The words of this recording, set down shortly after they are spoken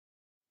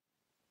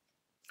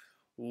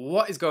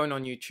What is going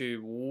on YouTube?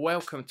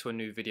 Welcome to a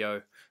new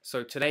video.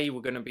 So today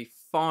we're going to be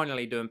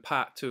finally doing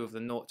part 2 of the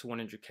 0 to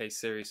 100k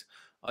series.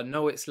 I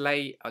know it's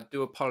late, I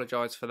do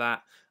apologise for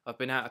that. I've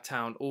been out of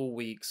town all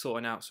week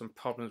sorting out some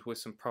problems with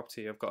some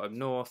property I've got up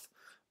north,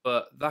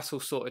 but that's all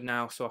sorted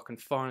now so I can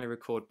finally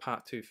record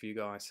part 2 for you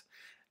guys.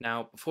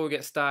 Now before we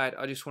get started,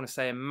 I just want to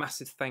say a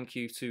massive thank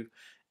you to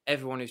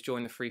everyone who's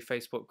joined the free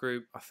Facebook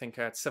group. I think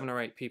I had 7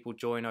 or 8 people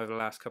join over the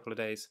last couple of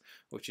days,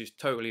 which is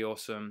totally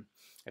awesome.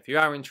 If you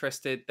are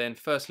interested, then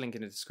first link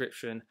in the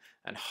description,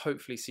 and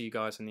hopefully see you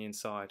guys on the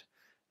inside.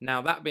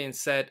 Now that being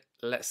said,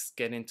 let's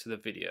get into the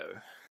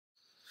video.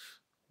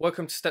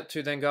 Welcome to step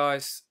 2 then,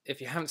 guys.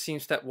 If you haven't seen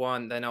step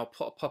 1, then I'll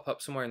put a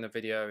pop-up somewhere in the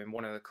video in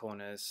one of the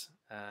corners.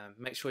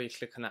 Make sure you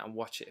click on that and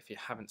watch it if you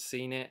haven't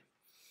seen it.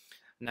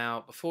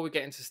 Now before we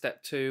get into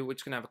step 2, we're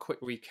just going to have a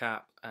quick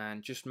recap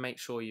and just make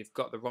sure you've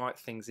got the right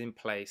things in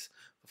place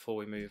before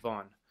we move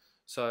on.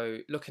 So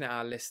looking at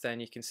our list, then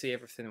you can see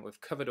everything that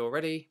we've covered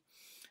already.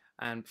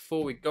 And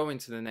before we go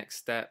into the next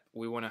step,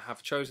 we want to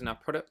have chosen our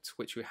product,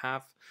 which we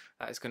have.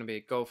 That is going to be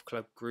a golf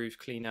club groove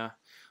cleaner.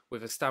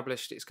 We've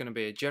established it's going to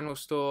be a general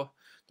store.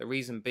 The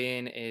reason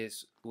being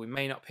is we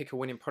may not pick a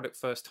winning product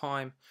first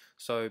time.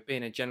 So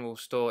being a general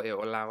store, it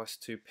will allow us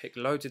to pick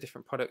loads of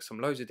different products from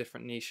loads of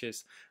different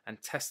niches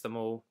and test them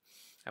all.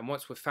 And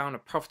once we've found a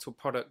profitable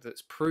product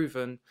that's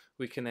proven,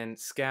 we can then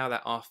scale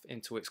that off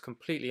into its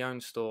completely own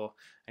store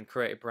and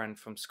create a brand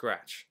from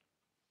scratch.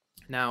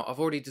 Now I've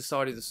already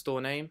decided the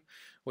store name,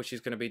 which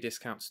is going to be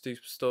Discount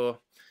Superstore.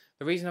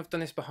 The reason I've done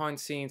this behind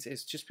the scenes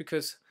is just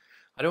because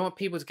I don't want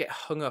people to get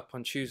hung up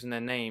on choosing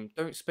their name.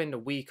 Don't spend a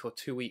week or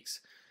 2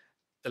 weeks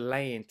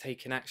delaying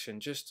taking action.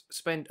 Just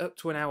spend up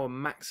to an hour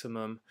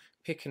maximum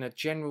picking a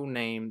general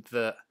name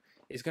that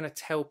is going to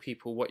tell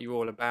people what you're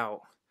all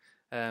about.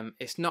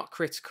 It's not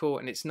critical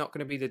and it's not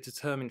going to be the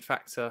determining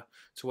factor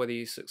to whether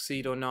you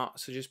succeed or not.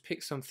 So just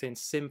pick something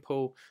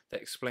simple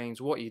that explains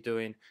what you're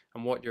doing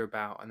and what you're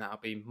about, and that'll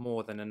be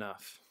more than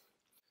enough.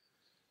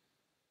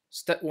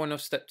 Step 1 of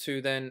step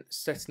 2 then,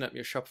 setting up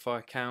your Shopify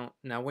account.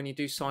 Now when you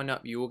do sign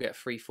up, you will get a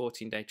free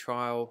 14-day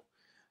trial.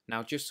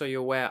 Now just so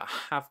you're aware, I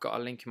have got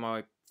a link in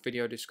my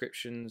video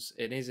descriptions.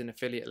 It is an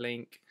affiliate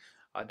link.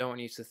 I don't want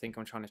you to think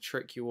I'm trying to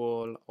trick you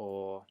all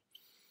or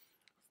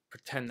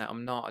pretend that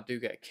I'm not. I do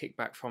get a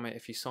kickback from it.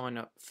 If you sign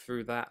up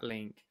through that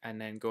link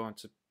and then go on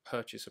to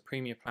purchase a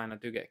premium plan, I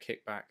do get a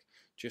kickback,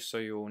 just so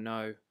you all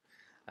know.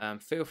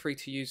 Feel free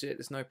to use it.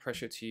 There's no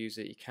pressure to use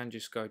it. You can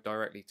just go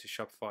directly to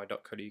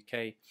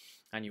shopify.co.uk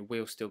and you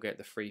will still get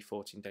the free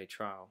 14-day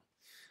trial.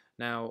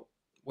 Now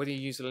whether you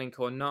use the link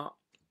or not,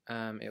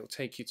 it will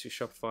take you to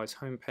Shopify's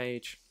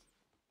homepage,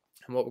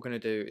 and what we're going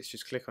to do is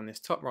just click on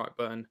this top right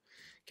button,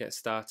 get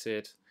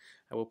started,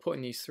 and we'll put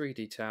in these 3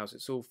 details.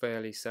 It's all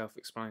fairly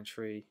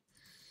self-explanatory.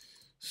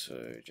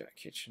 So Jack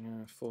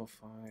Kitchener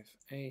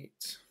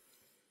 458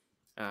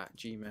 at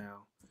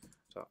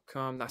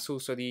gmail.com. That's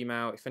also the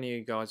email. If any of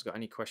you guys got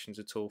any questions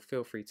at all,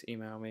 feel free to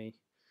email me.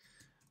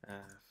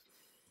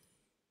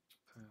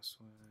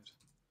 Password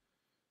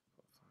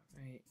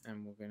 458,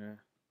 and we're gonna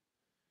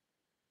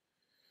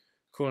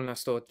call on our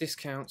store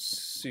Discount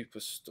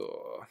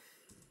Superstore.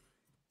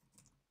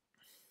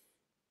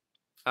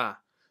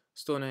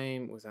 Store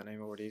name, was that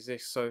name already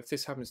exists? So if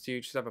this happens to you,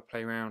 just have a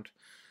play around.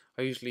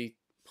 I usually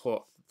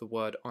put the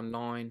word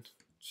online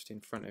just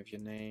in front of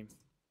your name.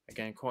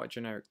 Again, quite a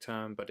generic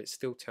term, but it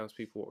still tells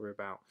people what we're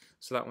about.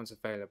 So that one's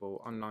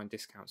available, Online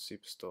Discount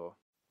Superstore.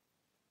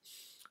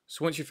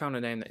 So once you've found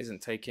a name that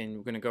isn't taken,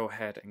 we're going to go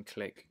ahead and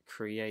click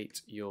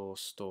Create Your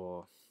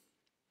Store.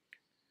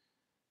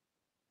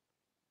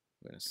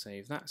 We're going to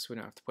save that so we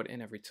don't have to put it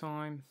in every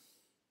time.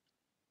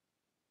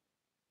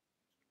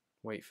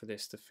 Wait for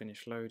this to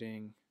finish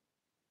loading.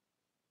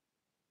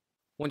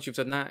 Once you've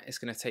done that, it's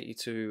going to take you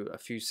to a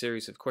few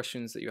series of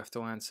questions that you have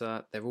to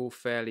answer. They're all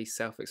fairly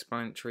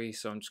self-explanatory,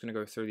 so I'm just going to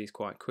go through these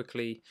quite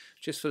quickly.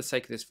 Just for the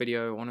sake of this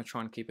video, I want to try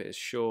and keep it as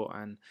short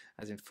and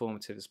as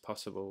informative as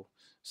possible.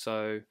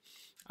 So,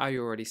 are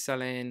you already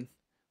selling?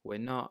 We're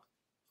not.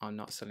 I'm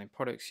not selling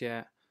products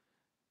yet.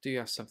 Do you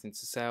have something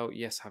to sell?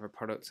 Yes, I have a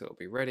product that will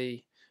be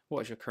ready.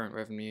 What is your current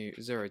revenue?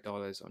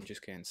 $0. I'm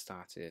just getting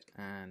started.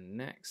 And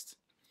next.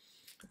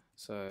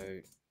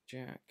 So,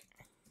 Jack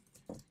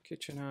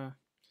Kitchener.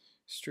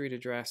 Street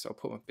address, I'll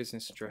put my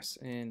business address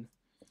in.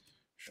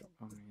 Shop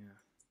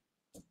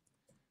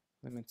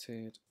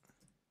Limited.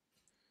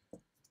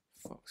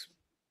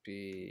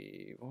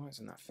 Foxby, why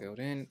isn't that filled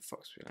in?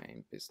 Foxby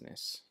Lane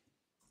Business.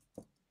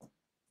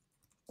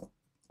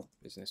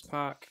 Business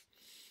Park.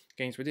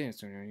 Gainsborough.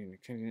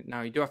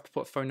 Now you do have to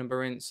put a phone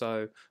number in,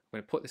 so I'm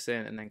going to put this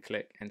in and then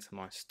click Enter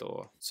My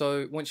Store.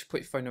 So once you put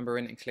your phone number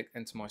in and click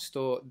Enter My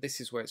Store, this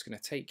is where it's going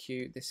to take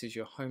you. This is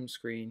your home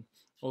screen,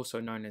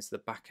 also known as the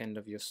back end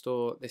of your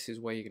store. This is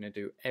where you're going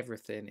to do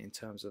everything in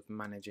terms of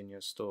managing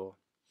your store.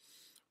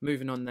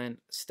 Moving on then,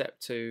 step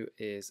 2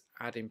 is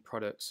adding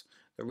products.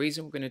 The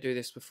reason we're going to do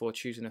this before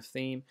choosing a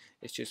theme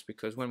is just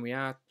because when we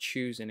are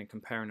choosing and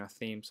comparing our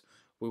themes,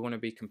 we want to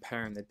be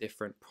comparing the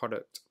different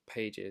product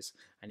pages,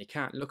 and you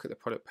can't look at the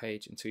product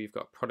page until you've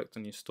got a product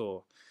on your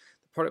store.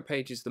 Product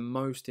page is the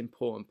most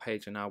important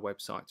page on our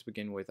website to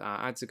begin with.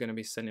 Our ads are going to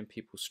be sending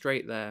people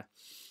straight there.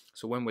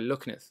 So when we're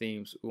looking at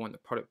themes, we want the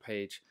product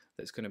page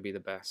that's going to be the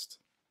best.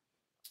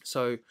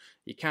 So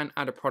you can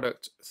add a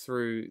product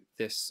through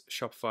this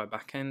Shopify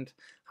backend.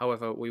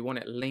 However, we want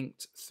it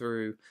linked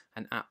through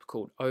an app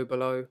called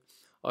Oberlo.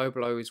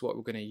 Oberlo is what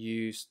we're going to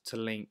use to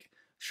link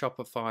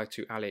Shopify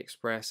to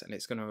AliExpress, and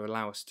it's going to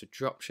allow us to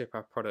drop ship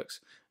our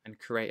products and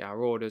create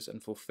our orders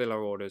and fulfill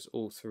our orders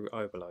all through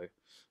Oberlo.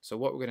 So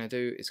what we're going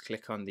to do is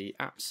click on the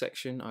app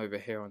section over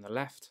here on the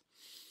left,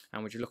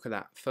 and would you look at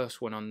that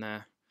first one on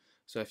there.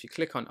 So if you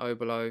click on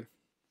Oberlo,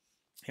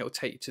 it will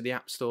take you to the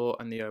App Store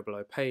and the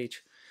Oberlo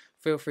page.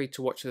 Feel free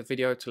to watch the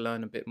video to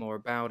learn a bit more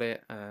about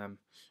it.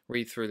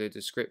 Read through the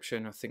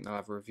description. I think they'll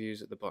have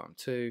reviews at the bottom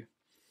too.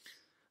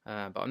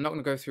 But I'm not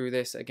going to go through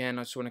this again.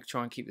 I just want to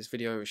try and keep this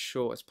video as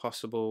short as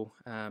possible,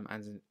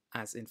 and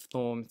as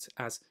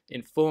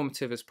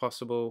informative as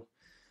possible.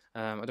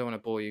 I don't want to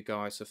bore you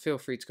guys, so feel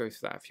free to go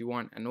through that if you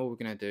want. And all we're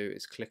going to do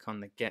is click on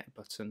the Get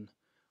button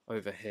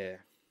over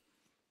here.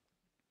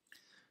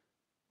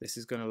 This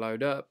is going to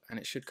load up, and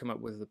it should come up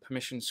with the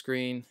permission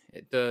screen.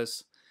 It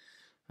does.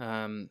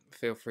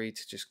 Feel free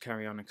to just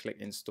carry on and click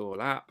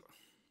Install App.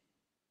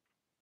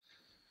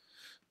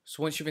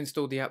 So once you've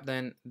installed the app,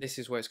 then this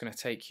is where it's going to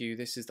take you.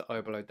 This is the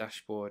Oberlo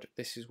dashboard.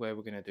 This is where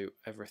we're going to do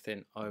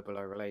everything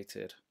Oberlo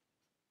related.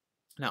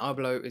 Now,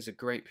 Oberlo is a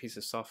great piece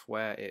of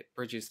software. It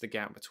bridges the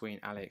gap between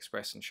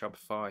AliExpress and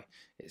Shopify.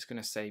 It's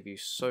going to save you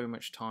so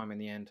much time in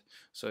the end.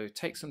 So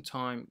take some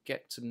time,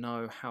 get to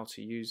know how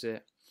to use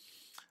it.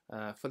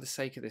 For the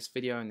sake of this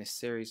video and this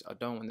series, I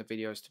don't want the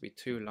videos to be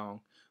too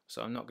long,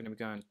 so I'm not going to be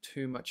going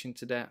too much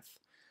into depth.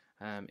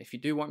 If you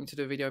do want me to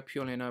do a video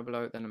purely on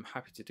Oberlo, then I'm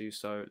happy to do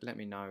so. Let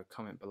me know,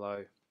 comment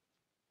below.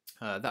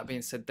 That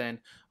being said, then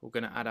we're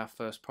going to add our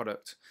first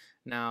product.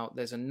 Now,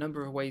 there's a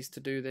number of ways to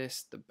do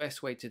this. The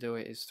best way to do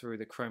it is through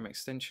the Chrome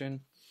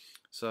extension.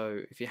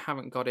 So if you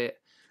haven't got it,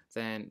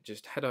 then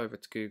just head over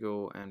to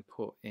Google and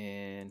put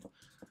in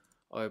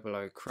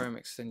Oberlo Chrome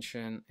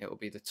extension. It will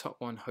be the top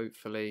one,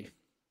 hopefully.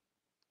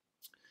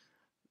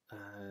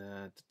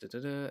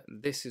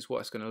 This is what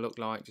it's going to look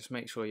like. Just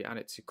make sure you add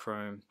it to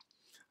Chrome.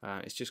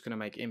 It's just going to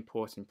make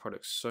importing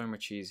products so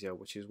much easier,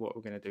 which is what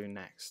we're going to do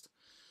next.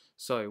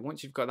 So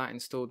once you've got that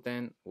installed,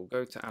 then we'll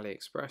go to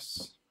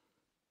AliExpress,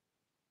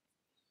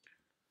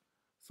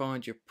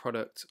 find your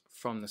product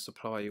from the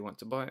supplier you want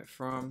to buy it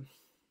from,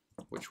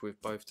 which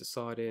we've both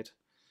decided.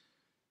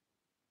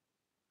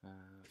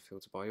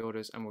 Filter by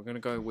orders, and we're going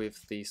to go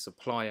with the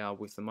supplier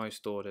with the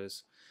most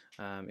orders.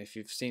 If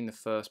you've seen the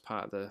first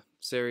part of the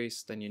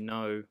series, then you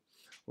know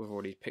we've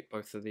already picked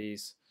both of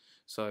these.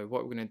 So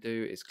what we're going to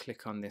do is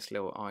click on this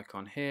little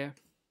icon here,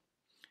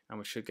 and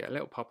we should get a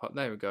little pop-up.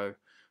 There we go,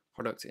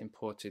 product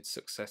imported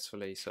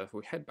successfully. So if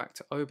we head back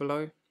to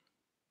Oberlo,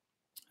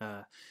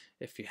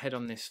 if you head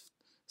on this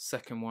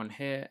second one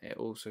here, it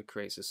also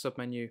creates a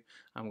submenu.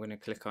 I'm going to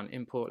click on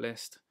import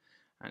list,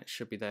 and it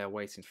should be there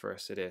waiting for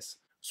us. It is.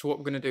 So what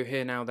we're going to do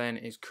here now then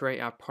is create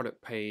our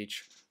product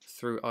page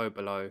through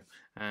Oberlo,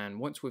 and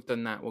once we've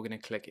done that, we're going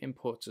to click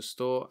import to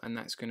store, and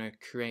that's going to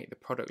create the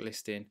product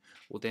listing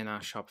within our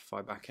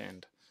Shopify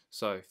backend.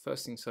 So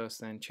first things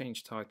first, then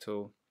change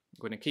title.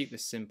 We're going to keep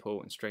this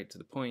simple and straight to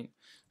the point.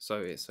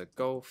 So it's a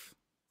golf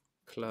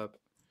club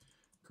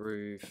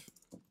groove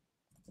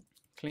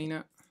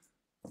cleaner.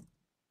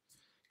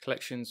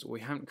 Collections,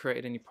 we haven't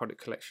created any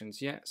product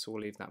collections yet, so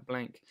we'll leave that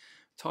blank.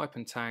 Type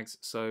and tags.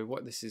 So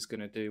what this is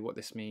going to do, what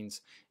this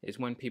means is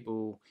when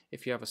people,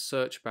 if you have a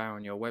search bar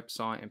on your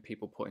website and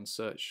people put in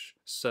search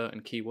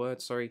certain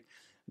keywords,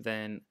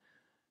 then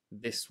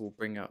this will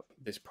bring up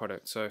this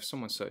product. So if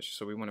someone searches,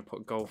 so we want to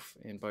put golf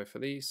in both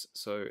of these.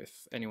 So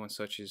if anyone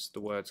searches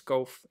the words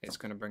golf, it's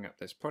going to bring up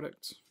this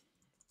product.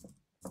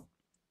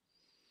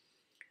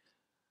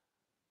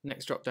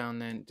 Next drop down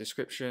then,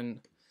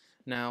 description.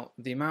 Now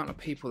the amount of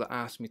people that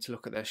ask me to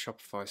look at their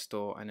Shopify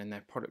store and then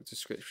their product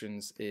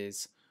descriptions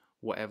is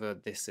whatever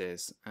this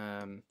is.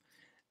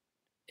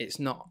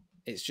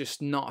 It's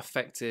just not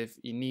effective.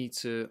 You need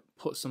to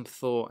put some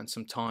thought and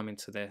some time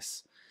into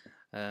this,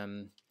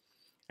 and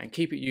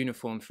keep it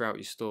uniform throughout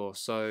your store.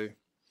 So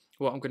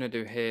what I'm going to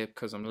do here,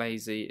 because I'm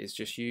lazy, is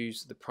just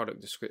use the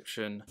product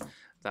description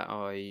that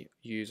I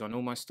use on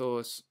all my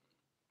stores.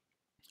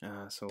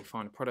 So we'll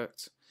find a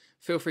product.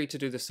 Feel free to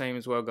do the same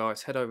as well,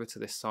 guys. Head over to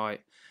this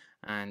site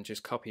and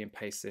just copy and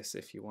paste this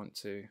if you want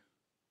to.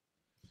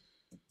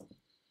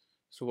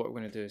 So what we're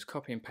going to do is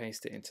copy and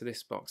paste it into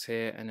this box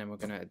here, and then we're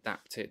going to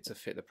adapt it to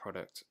fit the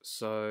product.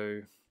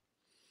 So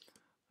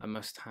a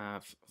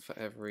must-have for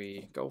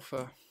every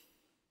golfer.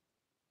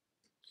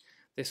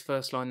 This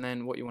first line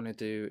then, what you want to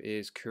do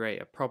is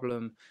create a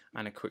problem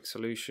and a quick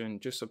solution,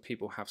 just so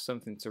people have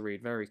something to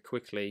read very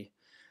quickly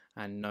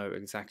and know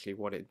exactly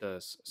what it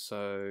does.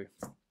 So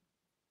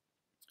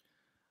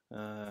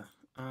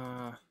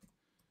are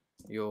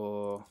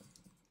your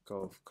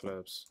golf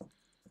clubs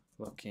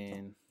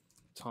looking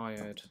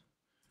tired,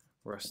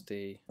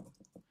 rusty,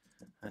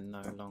 and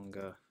no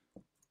longer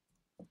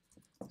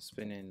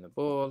spinning the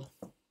ball?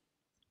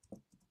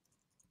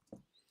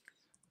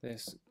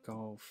 this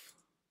golf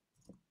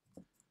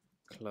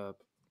club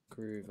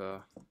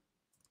groover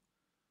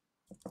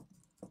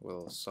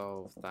will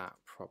solve that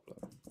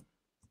problem.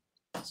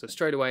 So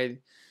straight away,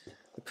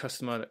 the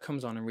customer that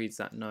comes on and reads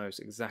that knows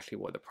exactly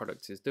what the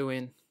product is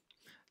doing.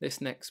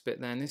 This next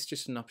bit then is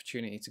just an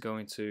opportunity to go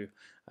into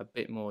a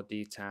bit more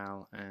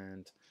detail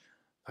and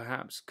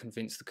perhaps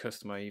convince the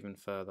customer even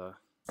further.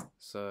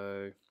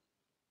 So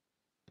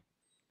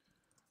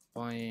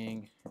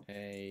buying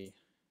a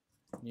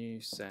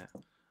new set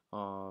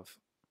of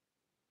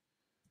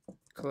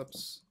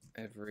clubs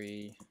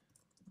every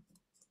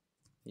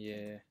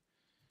year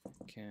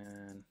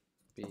can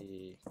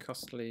be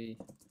costly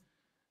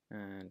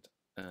and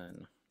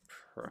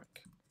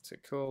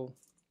unpractical.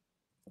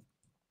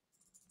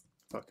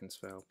 If I can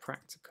spell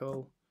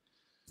practical.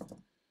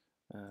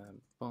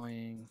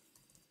 Buying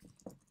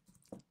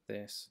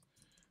this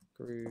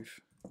groove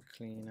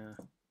cleaner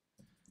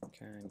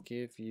can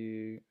give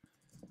you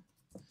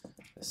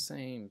the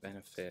same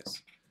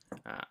benefits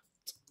at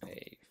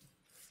a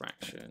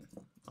fraction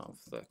of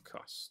the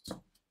cost.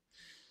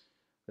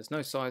 There's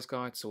no size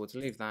guide, so we'll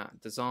leave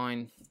that.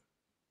 Design.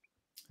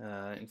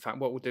 In fact,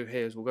 what we'll do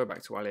here is we'll go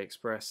back to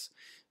AliExpress,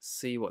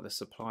 see what the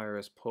supplier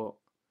has put,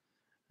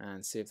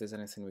 and see if there's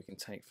anything we can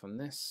take from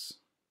this.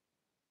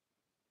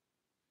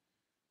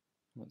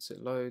 Once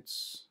it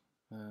loads,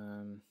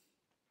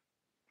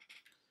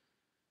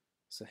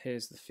 so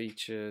here's the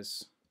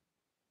features.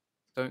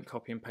 Don't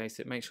copy and paste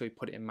it, make sure you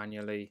put it in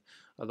manually,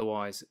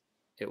 otherwise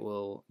it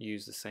will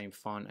use the same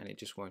font and it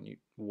just won't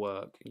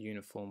work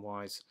uniform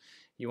wise.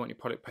 You want your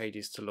product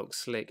pages to look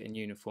slick and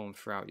uniform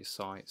throughout your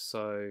site.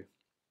 So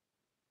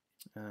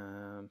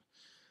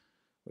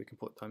we can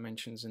put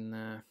dimensions in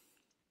there.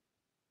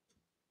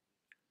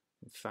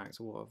 In fact,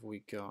 what have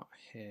we got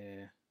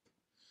here?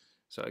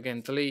 So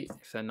again, delete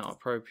if they're not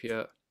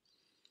appropriate.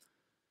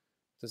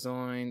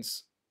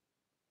 Designs,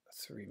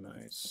 3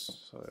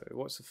 modes. So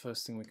what's the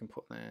first thing we can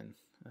put then?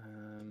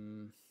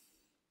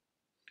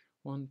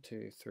 1,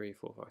 2, 3,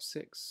 4, 5,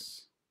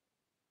 6.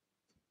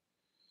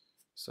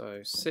 So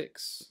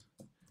 6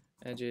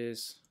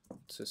 edges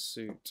to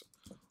suit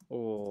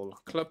all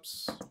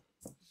clubs.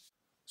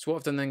 So what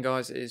I've done then,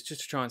 guys, is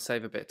just to try and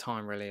save a bit of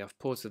time really, I've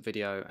paused the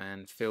video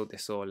and filled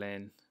this all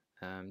in.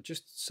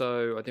 Just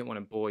so I didn't want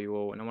to bore you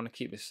all, and I want to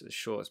keep this as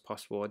short as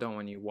possible. I don't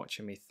want you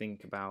watching me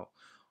think about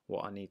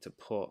what I need to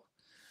put.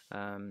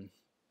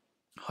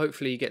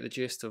 Hopefully you get the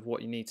gist of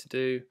what you need to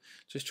do.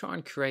 Just try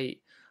and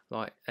create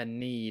like a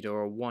need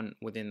or a want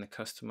within the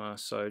customer.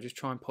 So just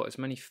try and put as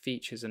many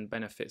features and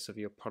benefits of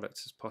your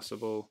products as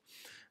possible.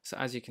 So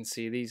as you can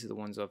see, these are the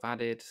ones I've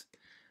added.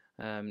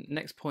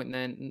 Next point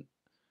then,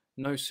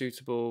 no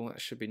suitable, that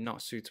should be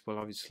not suitable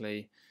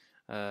obviously.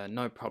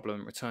 No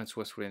problem, return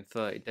to us within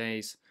 30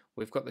 days.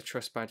 We've got the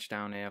trust badge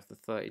down here of the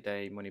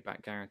 30-day money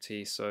back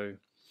guarantee, so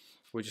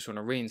we just want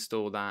to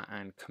reinstall that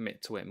and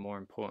commit to it more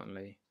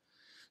importantly.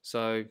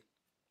 So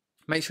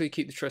make sure you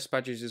keep the trust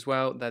badges as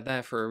well. They're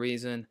there for a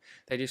reason.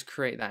 They just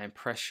create that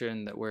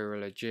impression that we're a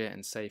legit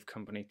and safe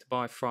company to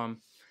buy from.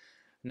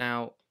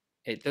 Now,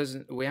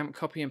 we haven't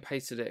copy and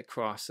pasted it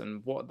across,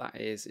 and what that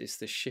is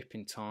the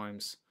shipping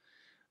times.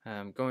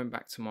 Going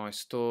back to my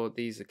store,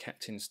 these are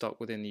kept in stock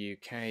within the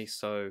UK,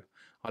 so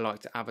I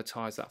like to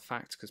advertise that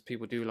fact because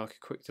people do like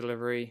a quick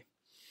delivery.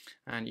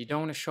 And you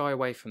don't want to shy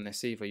away from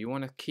this either. You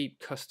want to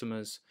keep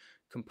customers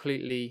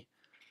completely,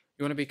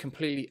 you want to be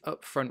completely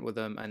upfront with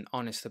them and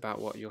honest about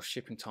what your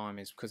shipping time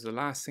is, because the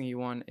last thing you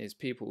want is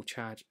people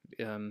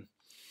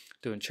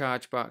doing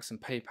chargebacks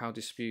and PayPal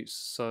disputes.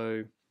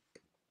 So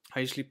I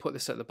usually put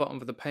this at the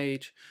bottom of the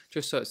page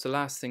just so it's the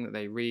last thing that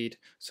they read,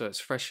 so it's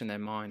fresh in their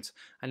minds,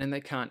 and then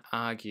they can't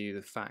argue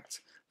the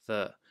fact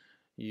that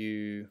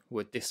you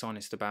were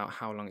dishonest about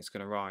how long it's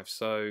going to arrive.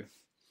 So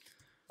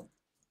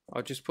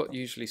I'll just put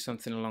usually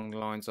something along the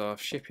lines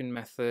of shipping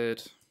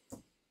method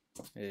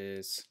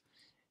is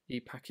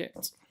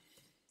e-packet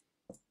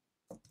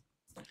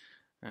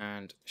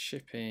and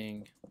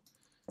shipping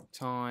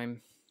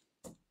time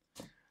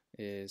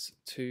is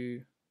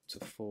 2 to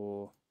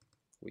 4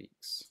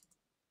 weeks.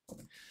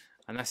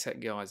 And that's it,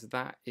 guys.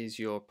 That is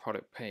your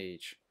product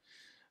page.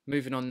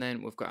 Moving on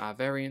then, we've got our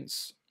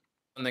variants.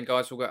 And then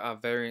guys, we've got our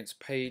variants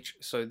page.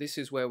 So this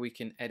is where we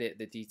can edit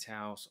the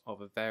details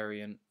of a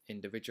variant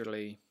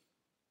individually.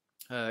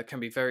 It can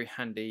be very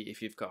handy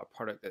if you've got a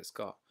product that's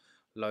got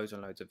loads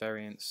and loads of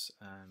variants.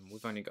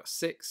 We've only got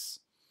 6.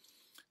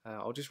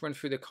 I'll just run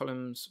through the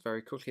columns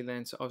very quickly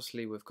then. So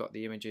obviously we've got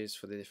the images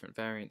for the different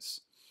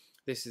variants.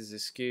 This is the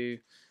SKU.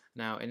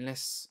 Now,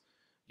 unless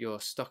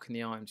you're stocking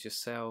the items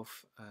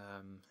yourself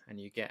and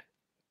you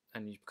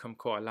become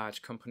quite a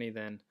large company,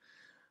 then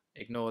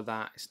ignore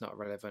that, it's not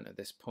relevant at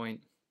this point.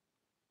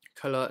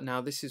 Color,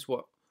 now this is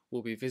what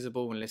will be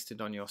visible and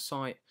listed on your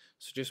site,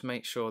 so just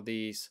make sure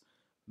these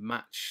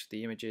match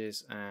the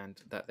images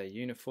and that they're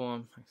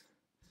uniform.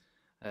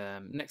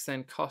 Next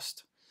then,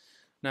 cost.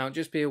 Now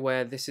just be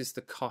aware this is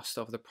the cost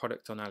of the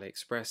product on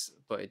AliExpress,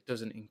 but it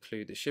doesn't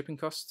include the shipping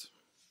cost.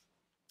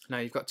 Now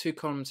you've got 2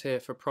 columns here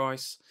for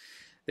price.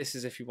 This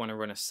is if you want to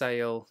run a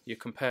sale. You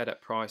compare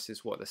that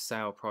prices, what the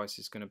sale price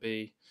is going to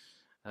be.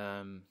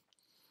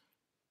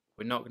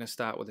 We're not going to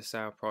start with the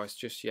sale price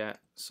just yet,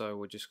 so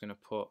we're just going to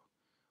put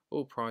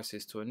all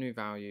prices to a new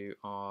value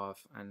of,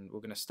 and we're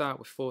going to start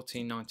with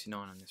 $14.99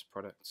 on this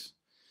product.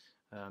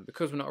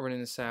 Because we're not running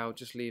the sale,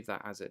 just leave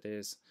that as it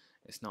is.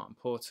 It's not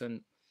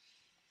important.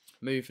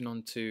 Moving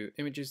on to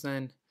images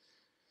then.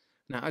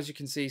 Now, as you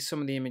can see,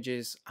 some of the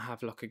images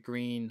have like a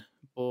green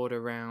border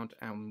around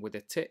and with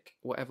a tick.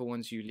 Whatever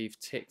ones you leave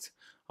ticked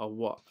are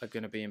what are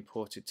going to be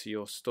imported to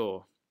your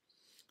store.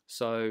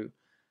 So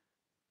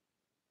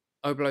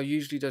Oblo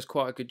usually does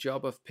quite a good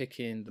job of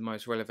picking the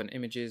most relevant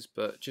images,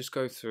 but just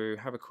go through,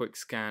 have a quick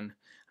scan,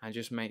 and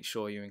just make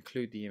sure you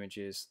include the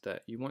images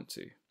that you want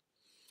to.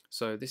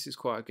 So this is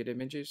quite a good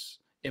image,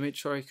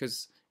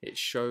 because it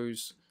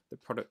shows the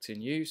product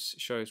in use,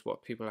 shows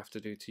what people have to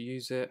do to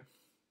use it.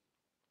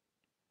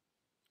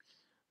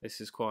 This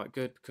is quite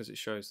good because it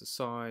shows the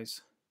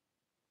size.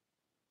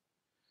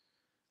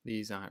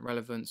 These aren't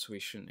relevant, so we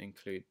shouldn't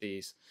include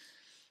these.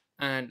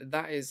 And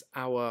that is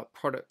our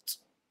product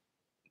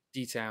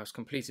details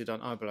completed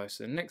on Oblo.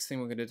 So the next thing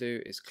we're going to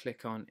do is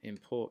click on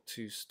import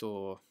to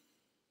store.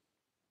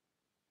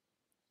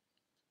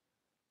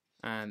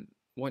 And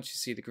once you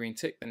see the green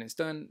tick, then it's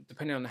done.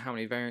 Depending on how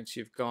many variants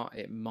you've got,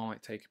 it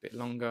might take a bit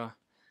longer.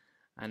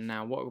 And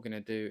now what we're going to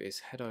do is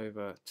head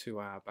over to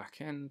our back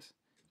end,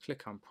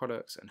 click on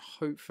products, and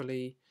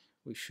hopefully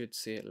we should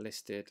see it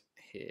listed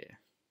here.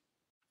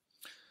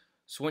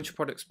 So once your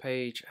products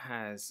page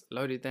has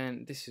loaded,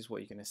 then this is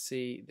what you're going to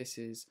see. This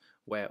is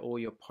where all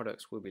your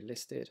products will be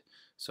listed.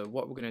 So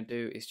what we're going to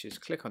do is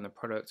just click on the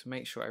product,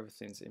 make sure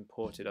everything's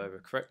imported over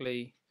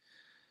correctly.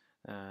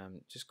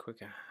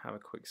 Have a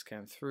quick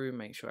scan through,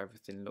 make sure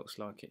everything looks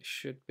like it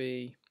should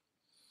be.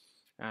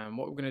 And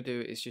what we're going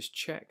to do is just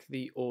check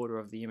the order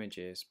of the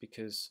images,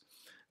 because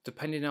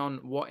depending on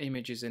what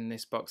image is in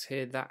this box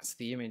here, that's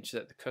the image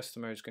that the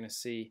customer is going to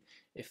see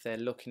if they're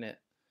looking at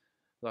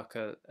like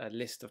a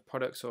list of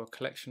products or a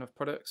collection of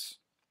products.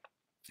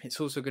 It's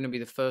also going to be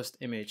the first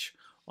image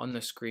on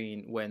the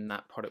screen when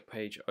that product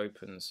page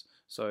opens.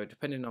 So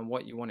depending on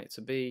what you want it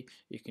to be,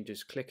 you can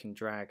just click and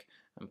drag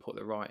and put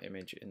the right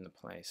image in the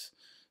place.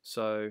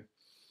 So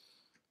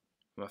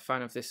I'm a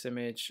fan of this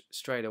image.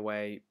 Straight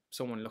away,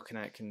 someone looking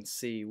at it can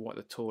see what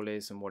the tool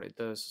is and what it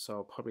does, so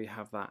I'll probably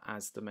have that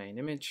as the main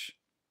image.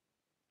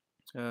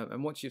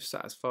 And once you've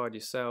satisfied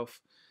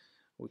yourself,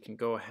 we can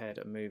go ahead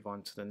and move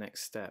on to the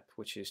next step,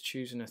 which is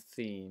choosing a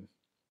theme.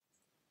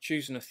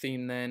 Choosing a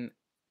theme then,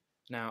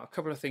 now a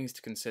couple of things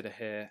to consider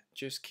here.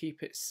 Just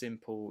keep it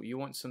simple. You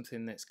want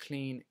something that's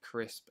clean,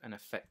 crisp and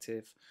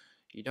effective.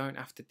 You don't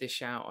have to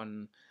dish out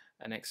on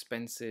an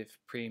expensive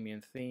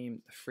premium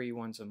theme. The free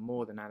ones are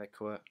more than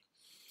adequate.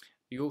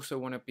 You also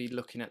want to be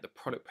looking at the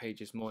product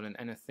pages more than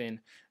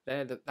anything.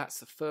 That's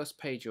the first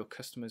page your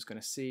customer is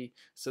going to see,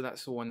 so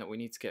that's the one that we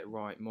need to get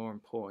right, more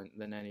important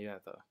than any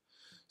other.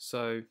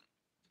 So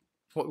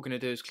what we're going to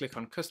do is click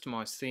on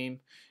customize theme.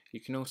 You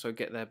can also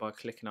get there by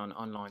clicking on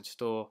online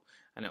store,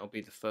 and it will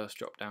be the first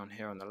drop down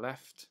here on the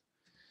left.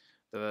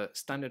 The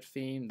standard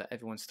theme that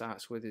everyone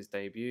starts with is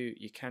debut.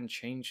 You can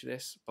change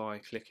this by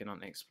clicking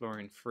on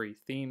exploring free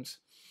themes.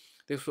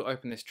 This will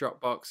open this drop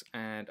box,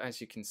 and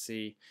as you can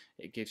see,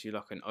 it gives you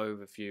like an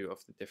overview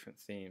of the different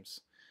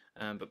themes.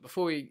 But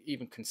before we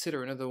even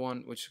consider another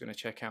one, we're just going to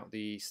check out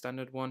the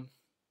standard one.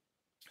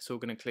 So we're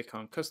going to click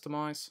on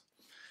customize,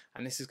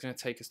 and this is going to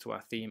take us to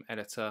our theme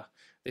editor.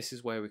 This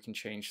is where we can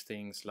change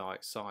things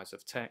like size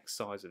of text,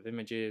 size of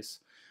images,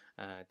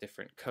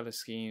 different color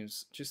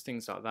schemes, just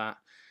things like that.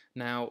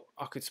 Now,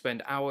 I could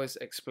spend hours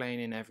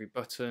explaining every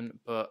button,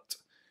 but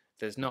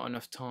there's not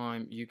enough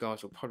time. You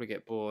guys will probably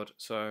get bored,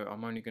 so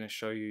I'm only going to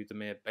show you the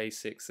mere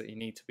basics that you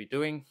need to be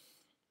doing.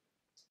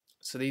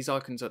 So these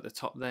icons at the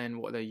top then,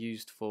 what they're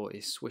used for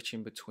is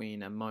switching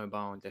between a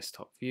mobile and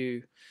desktop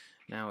view.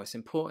 Now it's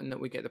important that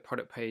we get the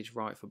product page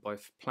right for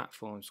both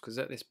platforms, because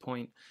at this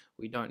point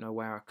we don't know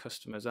where our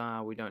customers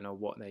are, we don't know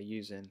what they're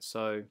using.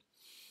 So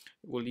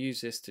we'll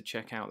use this to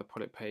check out the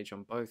product page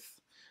on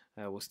both.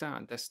 We'll start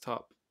on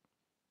desktop,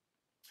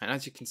 and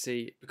as you can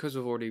see, because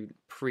we've already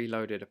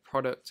preloaded a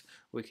product,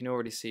 we can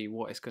already see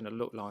what it's going to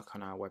look like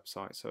on our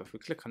website. So if we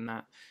click on that,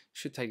 it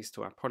should take us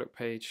to our product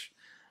page.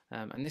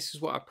 And this is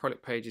what our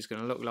product page is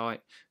going to look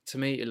like. To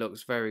me, it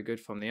looks very good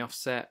from the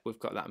offset. We've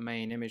got that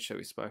main image that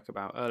we spoke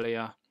about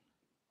earlier.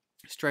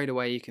 Straight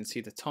away you can see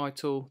the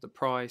title, the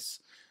price,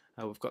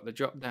 we've got the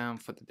drop down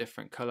for the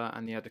different color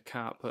and the other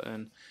cart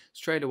button.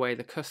 Straight away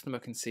the customer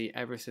can see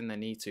everything they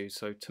need to.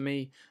 So to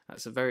me,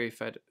 that's a very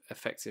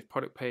effective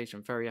product page.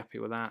 I'm very happy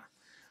with that.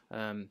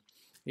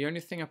 The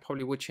only thing I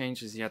probably would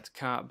change is the add to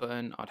cart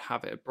button. I'd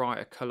have it a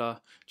brighter color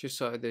just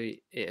so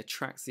it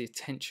attracts the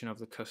attention of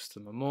the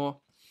customer more.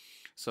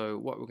 So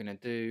what we're going to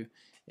do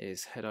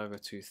is head over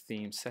to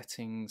theme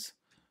settings,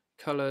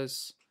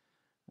 colors,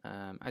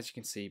 as you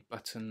can see,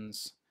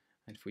 buttons.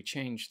 And if we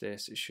change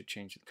this, it should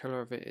change the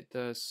color of it. It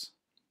does.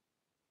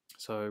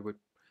 So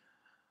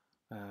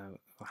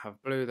I'll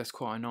have blue. That's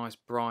quite a nice,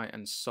 bright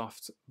and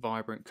soft,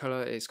 vibrant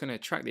color. It's going to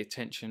attract the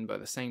attention, but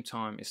at the same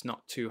time, it's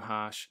not too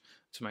harsh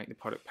to make the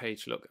product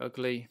page look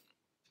ugly.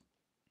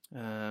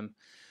 We'll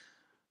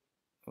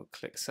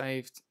click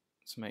Save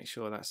to make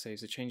sure that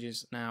saves the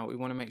changes. Now we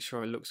want to make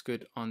sure it looks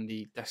good on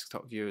the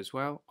desktop view as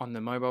well, on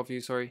the mobile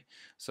view, sorry.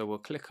 So we'll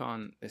click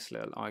on this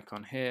little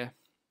icon here,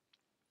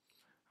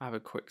 have a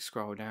quick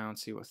scroll down,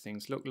 see what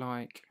things look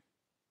like.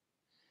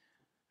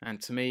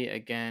 And to me,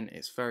 again,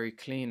 it's very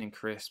clean and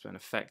crisp and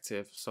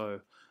effective, so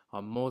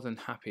I'm more than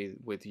happy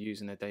with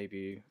using the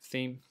debut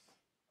theme.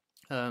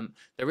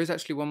 There is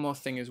actually one more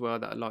thing as well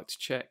that I'd like to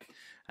check,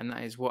 and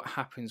that is what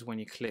happens when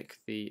you click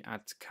the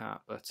Add to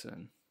Cart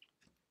button.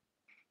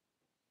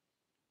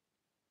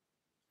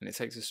 And it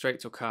takes us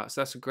straight to a cart,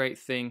 so that's a great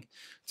thing.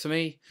 To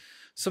me,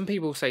 some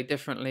people say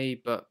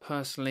differently, but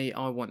personally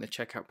I want the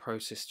checkout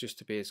process just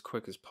to be as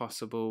quick as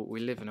possible.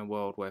 We live in a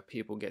world where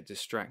people get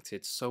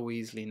distracted so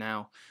easily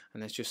now,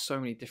 and there's just so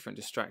many different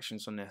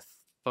distractions on their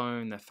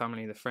phone, their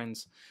family, their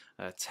friends,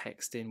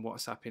 texting,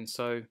 WhatsApping.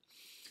 So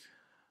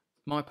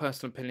my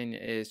personal opinion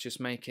is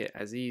just make it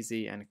as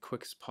easy and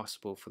quick as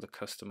possible for the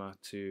customer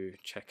to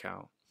check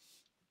out.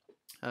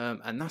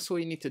 And that's all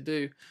you need to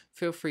do.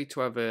 Feel free to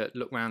have a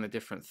look around the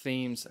different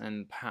themes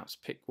and perhaps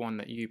pick one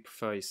that you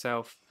prefer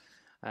yourself.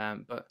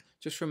 But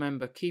just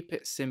remember, keep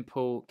it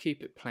simple,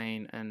 keep it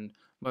plain, and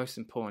most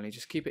importantly,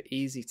 just keep it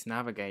easy to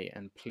navigate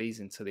and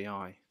pleasing to the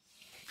eye.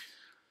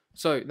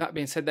 So that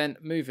being said, then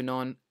moving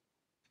on,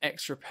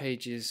 extra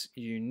pages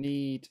you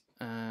need.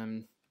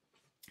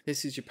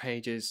 This is your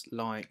pages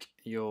like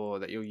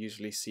that you'll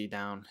usually see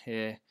down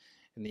here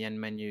in the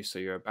end menu. So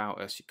your about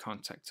us, your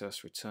contact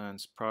us,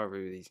 returns,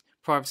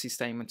 privacy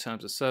statement,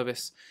 terms of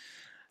service.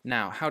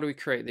 Now, how do we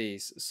create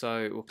these?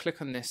 So we'll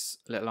click on this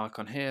little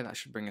icon here. That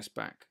should bring us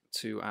back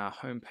to our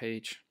home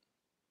page.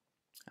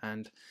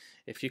 And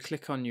if you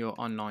click on your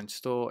online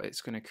store,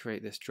 it's going to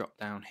create this drop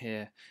down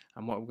here.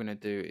 And what we're going to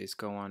do is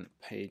go on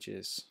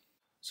pages.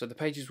 So the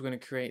pages we're going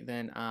to create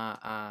then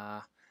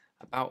are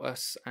about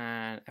us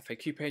and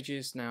FAQ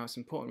pages. Now it's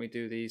important we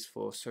do these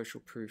for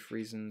social proof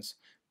reasons.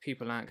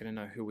 People aren't going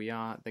to know who we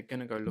are. They're going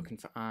to go looking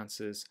for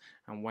answers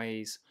and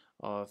ways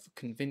of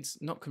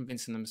not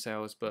convincing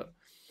themselves, but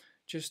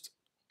just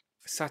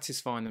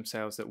satisfying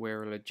themselves that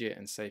we're a legit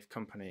and safe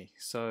company.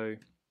 So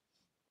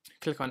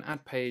click on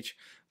add page,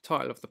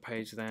 title of the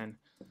page, then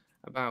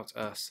about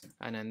us,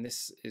 and then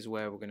this is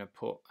where we're going to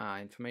put our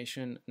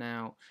information.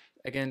 Now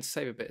again, to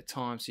save a bit of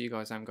time so you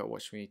guys haven't got to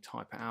watch me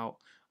type it out,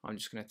 I'm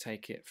just going to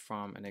take it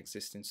from an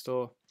existing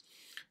store.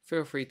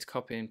 Feel free to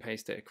copy and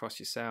paste it across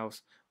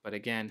yourselves, but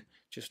again,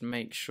 just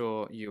make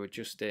sure you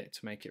adjust it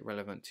to make it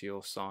relevant to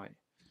your site.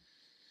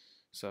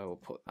 So we'll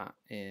put that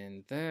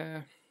in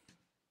there.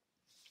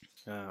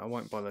 I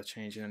won't bother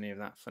changing any of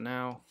that for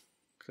now.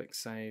 Click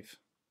save.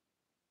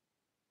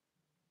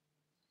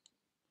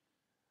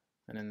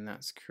 And then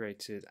that's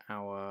created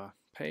our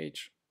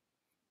page.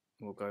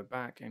 We'll go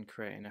back and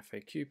create an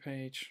FAQ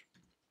page.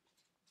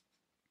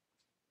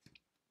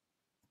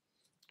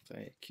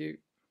 FAQ.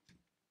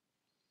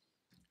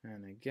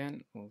 And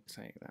again, we'll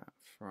take that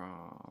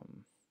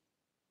from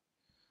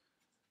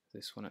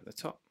this one at the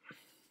top.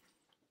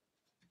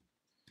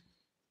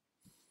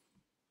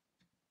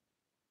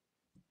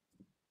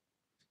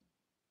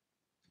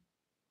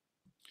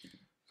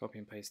 Copy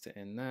and paste it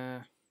in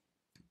there.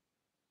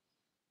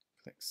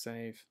 Click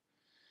save.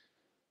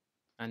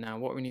 And now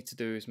what we need to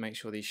do is make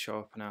sure these show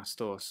up in our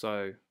store.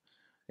 So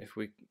if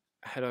we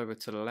head over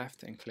to the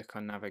left and click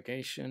on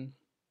navigation,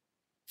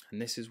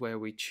 and this is where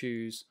we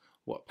choose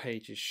what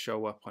pages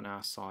show up on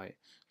our site.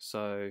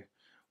 So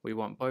we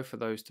want both of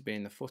those to be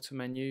in the footer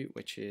menu,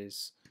 which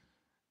is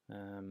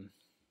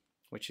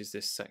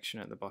this section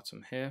at the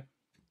bottom here.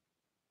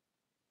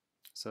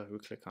 So we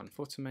click on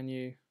footer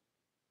menu,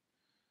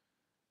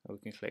 we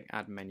can click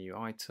add menu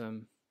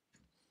item.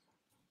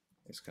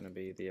 It's going to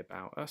be the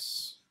about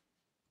us.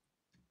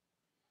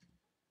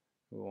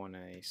 We want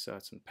a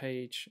certain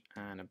page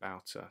and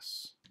about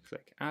us.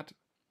 Click add.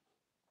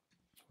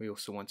 We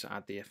also want to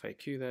add the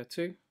FAQ there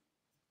too.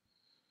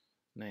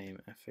 Name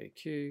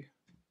FAQ,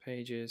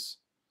 pages,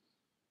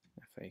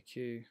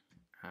 FAQ,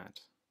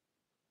 add.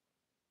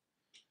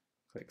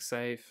 Click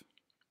save.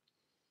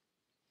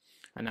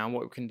 And now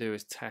what we can do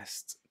is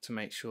test to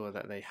make sure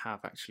that they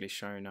have actually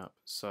shown up.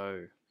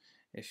 So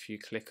if you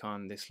click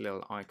on this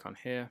little icon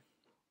here,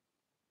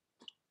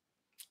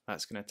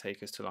 that's going to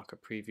take us to like a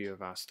preview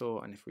of our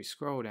store. And if we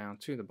scroll down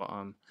to the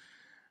bottom,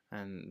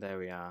 and there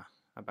we are,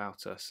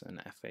 about us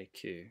and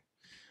FAQ.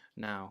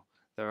 Now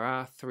there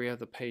are 3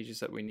 other pages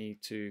that we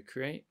need to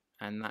create,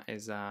 and that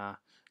is our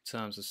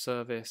terms of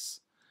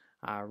service,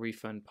 our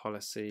refund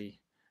policy,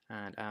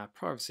 and our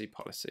privacy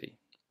policy.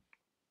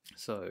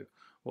 So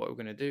what we're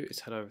going to do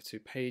is head over to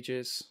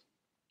pages,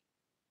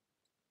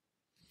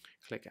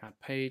 click add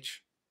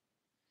page,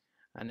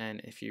 and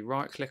then if you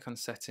right click on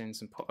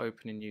settings and put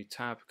open a new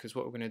tab, because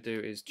what we're going to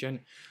do is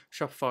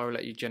Shopify will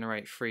let you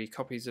generate free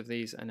copies of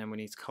these, and then we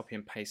need to copy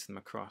and paste them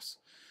across.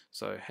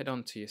 So head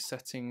on to your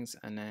settings,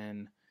 and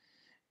then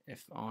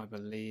if I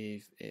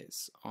believe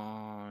it's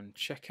on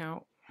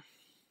checkout.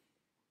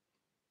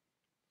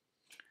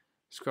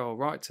 Scroll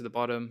right to the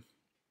bottom,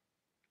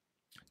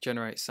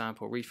 generate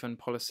sample refund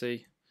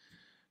policy,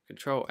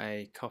 Control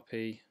A,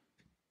 copy,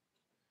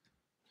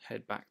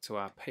 head back to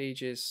our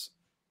pages.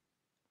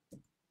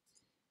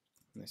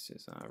 This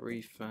is our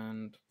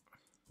refund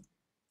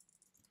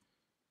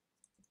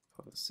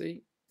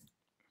policy.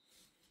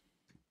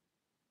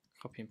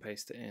 Copy and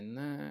paste it in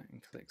there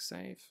and click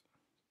save.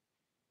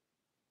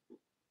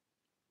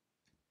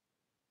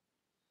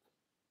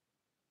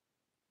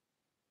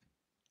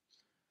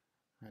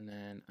 And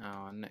then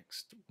our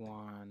next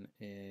one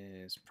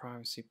is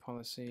privacy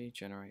policy,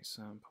 generate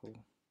sample.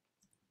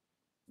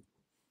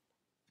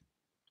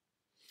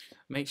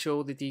 Make sure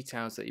all the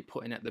details that you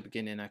put in at the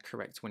beginning are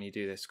correct when you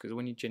do this, because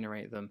when you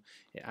generate them,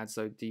 it adds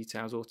those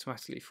details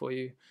automatically for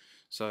you.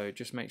 So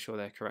just make sure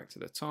they're correct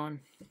at the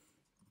time.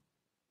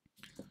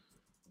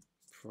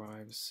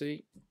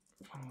 Privacy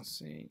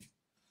policy.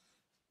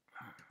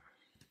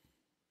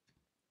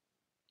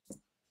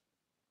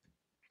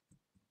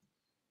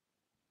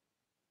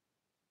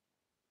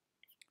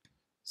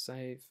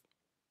 Save.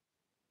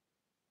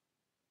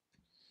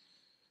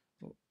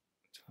 Oh,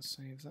 just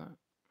save that.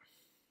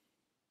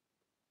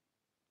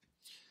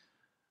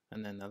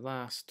 And then the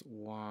last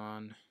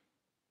one,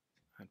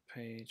 add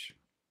page,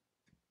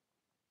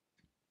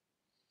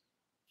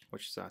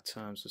 which is our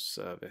terms of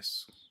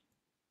service.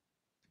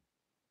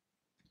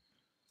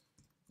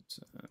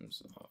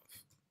 Terms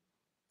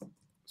of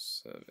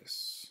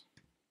service.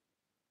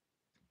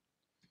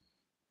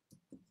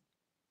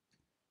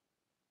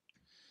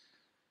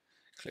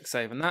 Click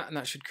save on that, and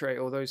that should create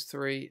all those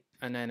three.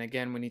 And then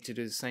again, we need to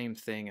do the same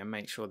thing and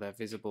make sure they're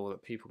visible,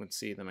 that people can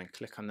see them and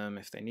click on them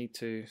if they need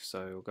to.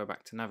 So we'll go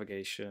back to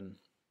navigation.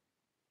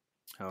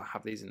 I'll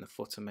have these in the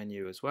footer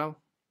menu as well.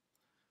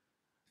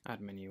 Add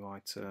menu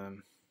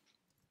item.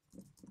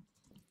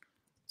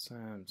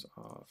 Terms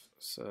of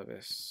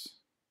service.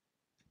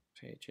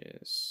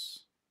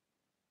 Pages.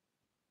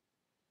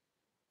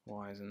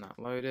 Why isn't that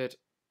loaded?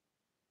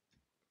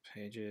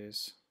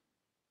 Pages.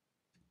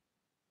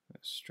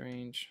 That's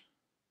strange.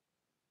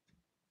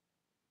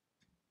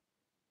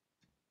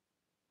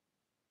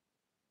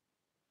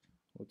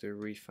 We'll do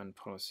refund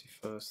policy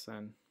first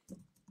then.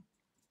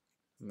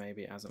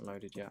 Maybe it hasn't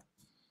loaded yet.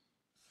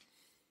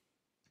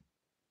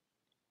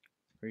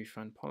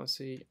 Refund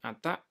policy, add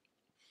that.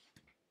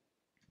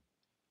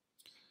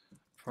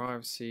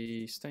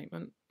 Privacy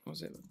statement,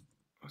 was it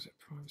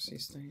privacy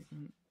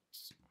statement?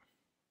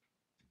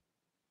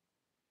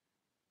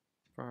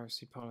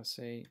 Privacy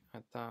policy,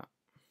 add that.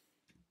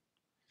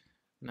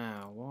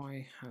 Now,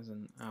 why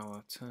hasn't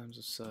our terms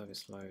of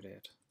service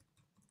loaded?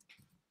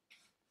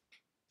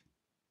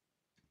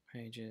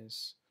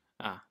 Pages,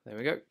 there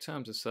we go,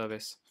 terms of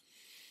service.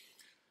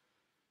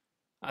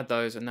 Add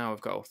those, and now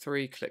we've got all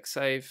three. Click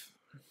save.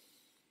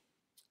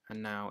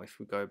 And now if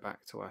we go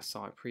back to our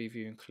site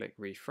preview and click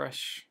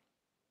refresh,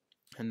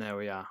 and there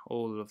we are,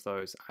 all of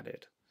those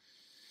added.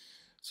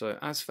 So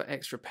as for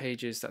extra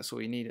pages, that's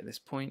all you need at this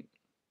point.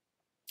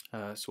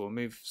 So we'll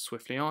move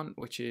swiftly on,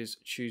 which is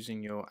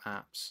choosing your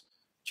apps.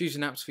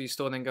 Choosing apps for your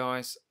store then,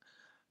 guys.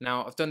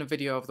 Now, I've done a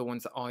video of the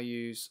ones that I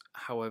use.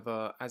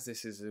 However, as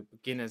this is a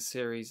beginner's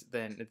series,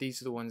 then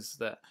these are the ones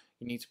that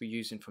you need to be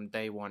using from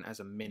day one as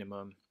a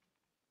minimum.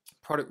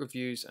 Product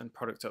reviews and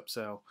product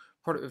upsell.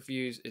 Product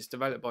reviews is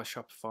developed by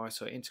Shopify,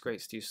 so it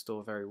integrates to your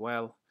store very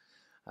well.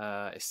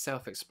 It's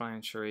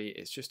self-explanatory.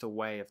 It's just a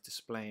way of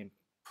displaying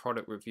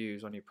product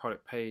reviews on your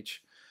product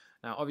page.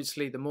 Now,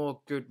 obviously, the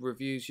more good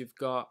reviews you've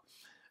got,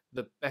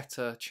 the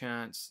better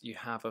chance you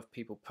have of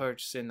people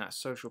purchasing. That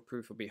social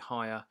proof will be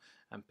higher,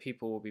 and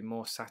people will be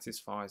more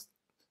satisfied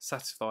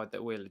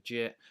that we're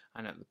legit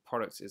and that the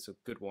product is a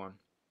good one.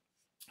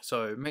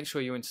 So make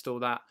sure you install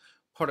that.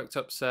 Product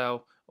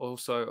upsell,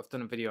 also I've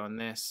done a video on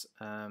this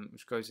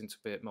which goes into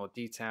a bit more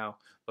detail,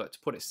 but to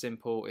put it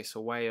simple, it's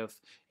a way of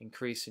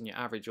increasing your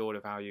average order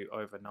value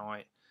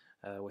overnight,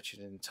 which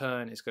in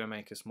turn is going to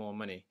make us more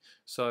money.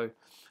 So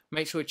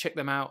make sure you check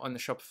them out on the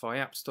Shopify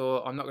App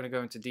Store. I'm not going to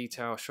go into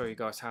detail. I'll show you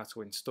guys how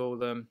to install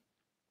them.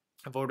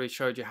 I've already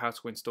showed you how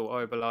to install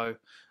Oberlo.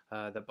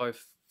 They're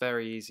both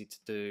very easy to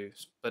do,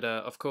 but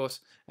of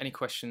course, any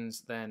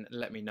questions, then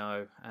let me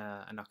know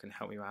and I can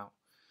help you out.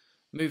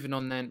 Moving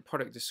on then,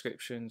 product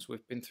descriptions,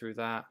 we've been through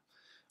that.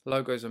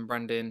 Logos and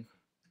branding.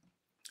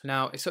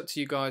 Now, it's up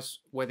to you guys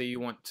whether you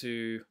want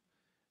to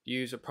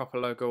use a proper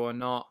logo or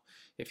not.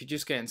 If you're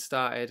just getting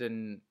started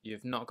and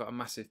you've not got a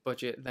massive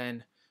budget,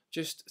 then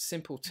just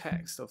simple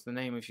text of the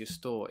name of your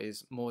store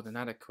is more than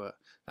adequate.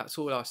 That's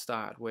all I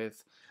started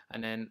with.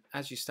 And then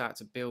as you start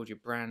to build your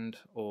brand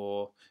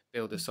or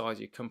build the size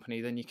of your company,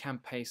 then you can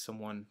pay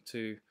someone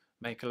to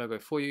make a logo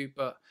for you.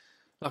 But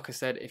like I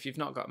said, if you've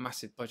not got a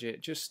massive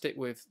budget, just stick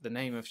with the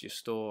name of your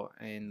store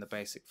in the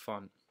basic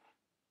font.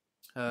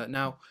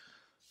 Now,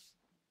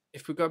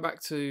 if we go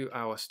back to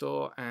our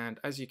store, and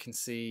as you can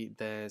see,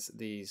 there's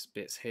these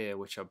bits here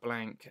which are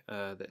blank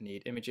that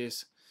need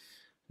images.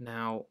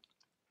 Now,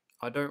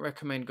 I don't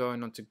recommend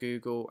going onto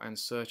Google and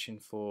searching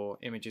for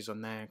images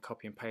on there and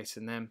copy and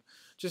pasting them.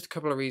 Just a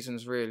couple of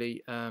reasons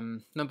really.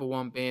 Number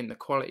one being the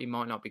quality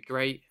might not be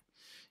great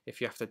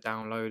if you have to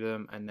download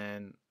them and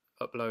then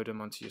upload them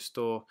onto your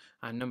store,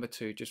 and number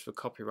two, just for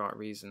copyright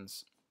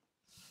reasons.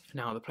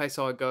 Now the place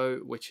I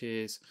go, which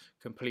is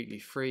completely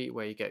free,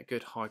 where you get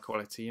good high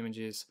quality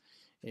images,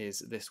 is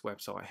this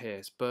website here.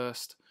 It's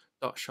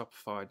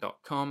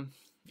burst.shopify.com.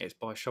 It's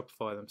by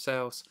Shopify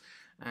themselves,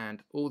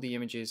 and all the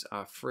images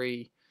are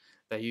free.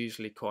 They're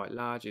usually quite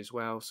large as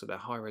well, so they're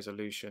high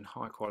resolution,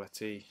 high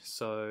quality.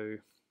 So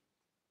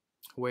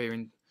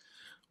we've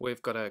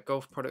got a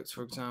golf product,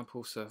 for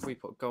example. So if we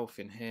put golf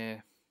in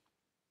here,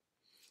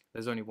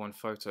 there's only one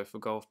photo for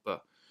golf,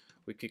 but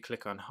we could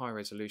click on high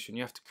resolution.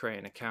 You have to create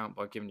an account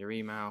by giving your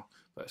email,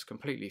 but it's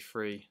completely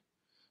free.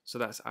 So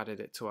that's added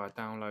it to our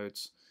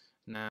downloads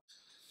now.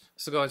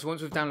 So guys,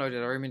 once we've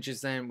downloaded our images,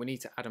 then we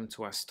need to add them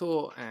to our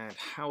store. And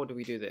how do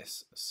we do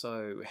this?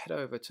 So we head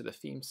over to the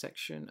theme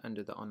section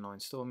under the online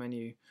store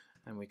menu,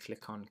 and we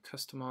click on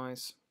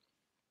customize.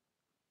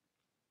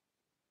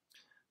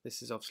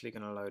 This is obviously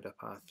going to load up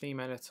our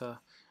theme editor.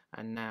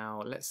 And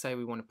now let's say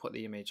we want to put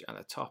the image at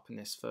the top in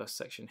this first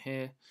section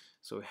here.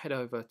 So we head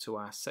over to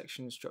our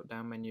sections drop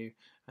down menu,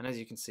 and as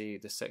you can see,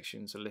 the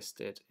sections are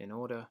listed in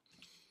order.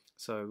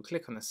 So we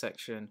click on the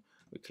section,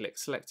 we click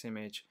select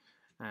image,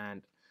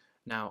 and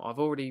now I've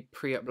already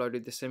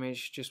pre-uploaded this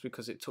image just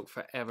because it took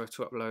forever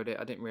to upload it.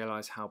 I didn't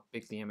realize how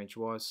big the image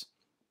was.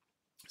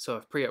 So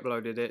I've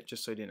pre-uploaded it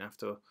just so you didn't have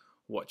to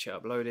watch it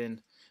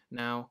uploading.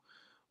 Now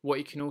what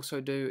you can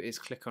also do is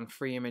click on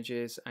free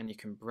images, and you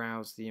can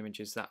browse the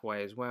images that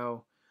way as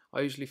well.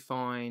 I usually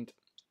find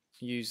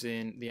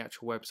using the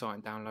actual website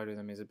and downloading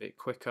them is a bit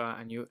quicker,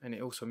 and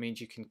it also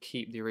means you can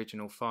keep the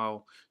original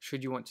file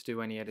should you want to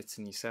do any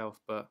editing yourself.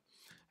 But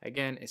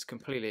again, it's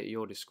completely at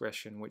your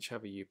discretion,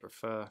 whichever you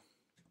prefer.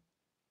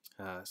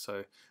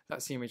 So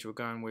that's the image we're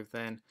going with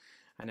then.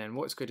 And then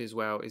what's good as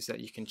well is that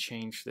you can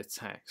change the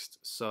text.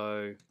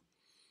 So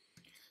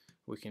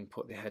we can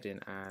put the heading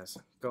as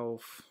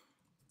golf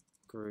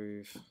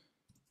groove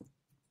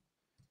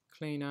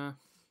cleaner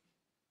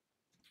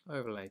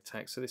overlay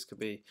text. So this could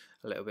be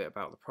a little bit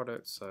about the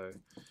product. So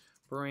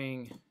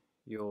bring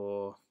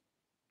your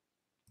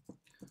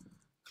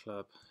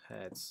club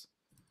heads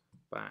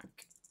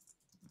back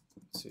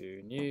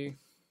to new.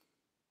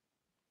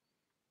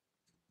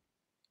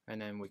 And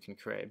then we can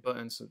create a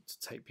button to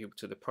take people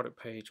to the product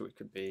page, which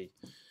could be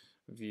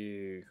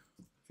view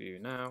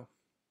now.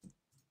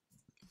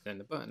 Then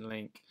the button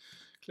link,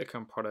 click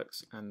on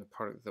products and the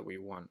product that we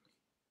want.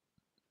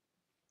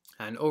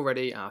 And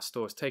already our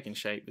store is taking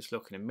shape. It's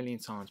looking a million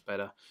times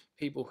better.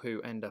 People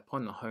who end up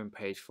on the home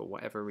page for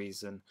whatever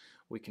reason,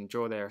 we can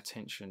draw their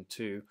attention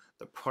to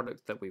the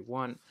product that we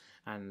want,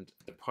 and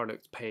the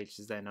product page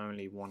is then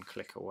only one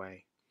click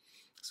away.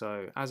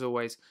 So as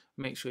always,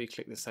 make sure you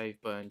click the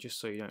save button just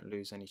so you don't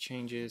lose any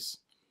changes.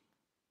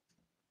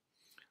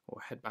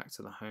 Or head back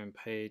to the home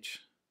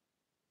page.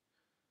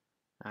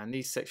 And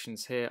these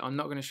sections here, I'm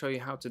not going to show you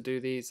how to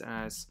do these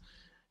as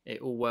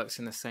it all works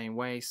in the same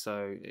way.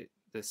 So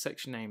the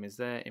section name is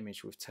there,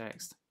 image with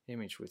text,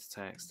 image with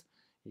text.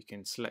 You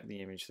can select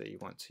the image that you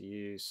want to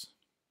use.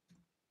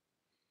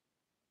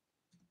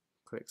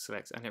 Click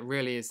select, and it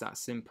really is that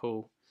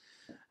simple.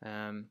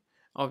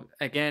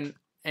 Again,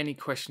 any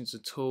questions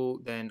at all,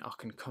 then I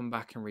can come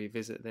back and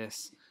revisit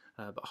this.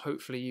 But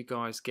hopefully you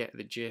guys get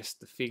the gist,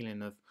 the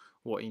feeling of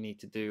what you need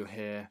to do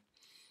here.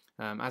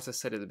 As I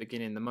said at the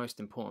beginning, the most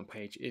important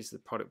page is the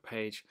product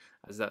page,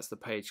 as that's the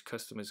page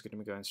customers are going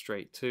to be going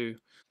straight to.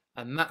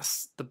 And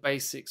that's the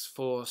basics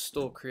for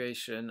store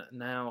creation.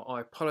 Now,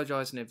 I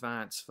apologize in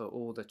advance for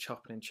all the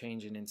chopping and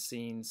changing in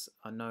scenes.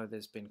 I know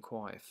there's been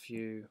quite a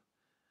few.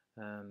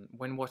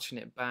 When watching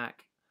it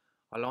back,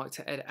 I like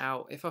to edit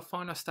out. If I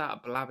find I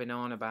start blabbing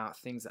on about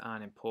things that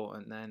aren't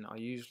important, then I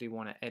usually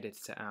want to edit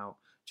it out,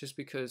 just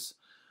because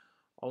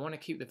I want to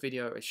keep the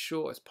video as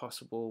short as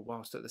possible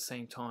whilst at the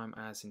same time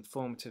as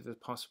informative as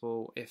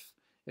possible. If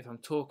I'm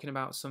talking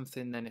about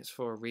something, then it's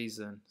for a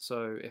reason.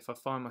 So if I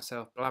find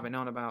myself blabbing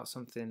on about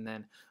something,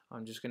 then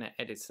I'm just going to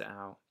edit it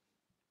out.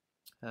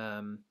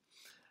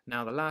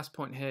 Now the last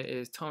point here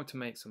is time to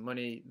make some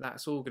money.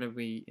 That's all going to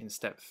be in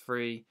step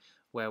 3,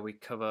 where we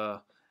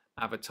cover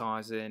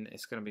advertising.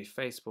 It's going to be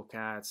Facebook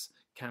ads,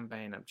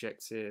 campaign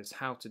objectives,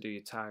 how to do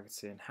your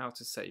targeting, how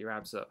to set your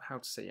ads up, how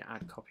to set your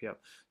ad copy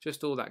up,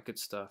 just all that good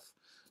stuff.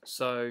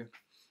 So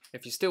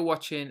if you're still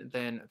watching,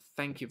 then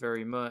thank you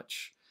very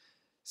much.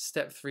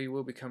 Step 3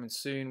 will be coming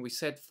soon. We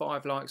said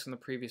 5 likes on the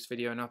previous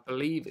video, and I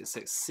believe it's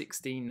at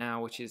 16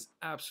 now, which is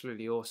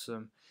absolutely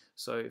awesome.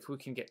 So if we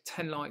can get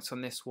 10 likes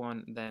on this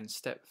one, then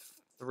step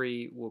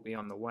 3 will be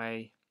on the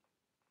way.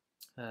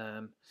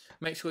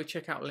 Make sure you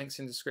check out links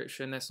in the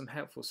description. There's some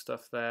helpful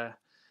stuff there,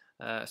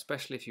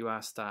 especially if you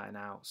are starting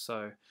out.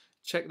 So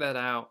check that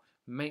out.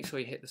 Make sure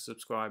you hit the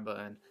subscribe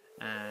button,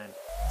 and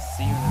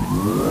see you in the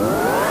next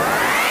video.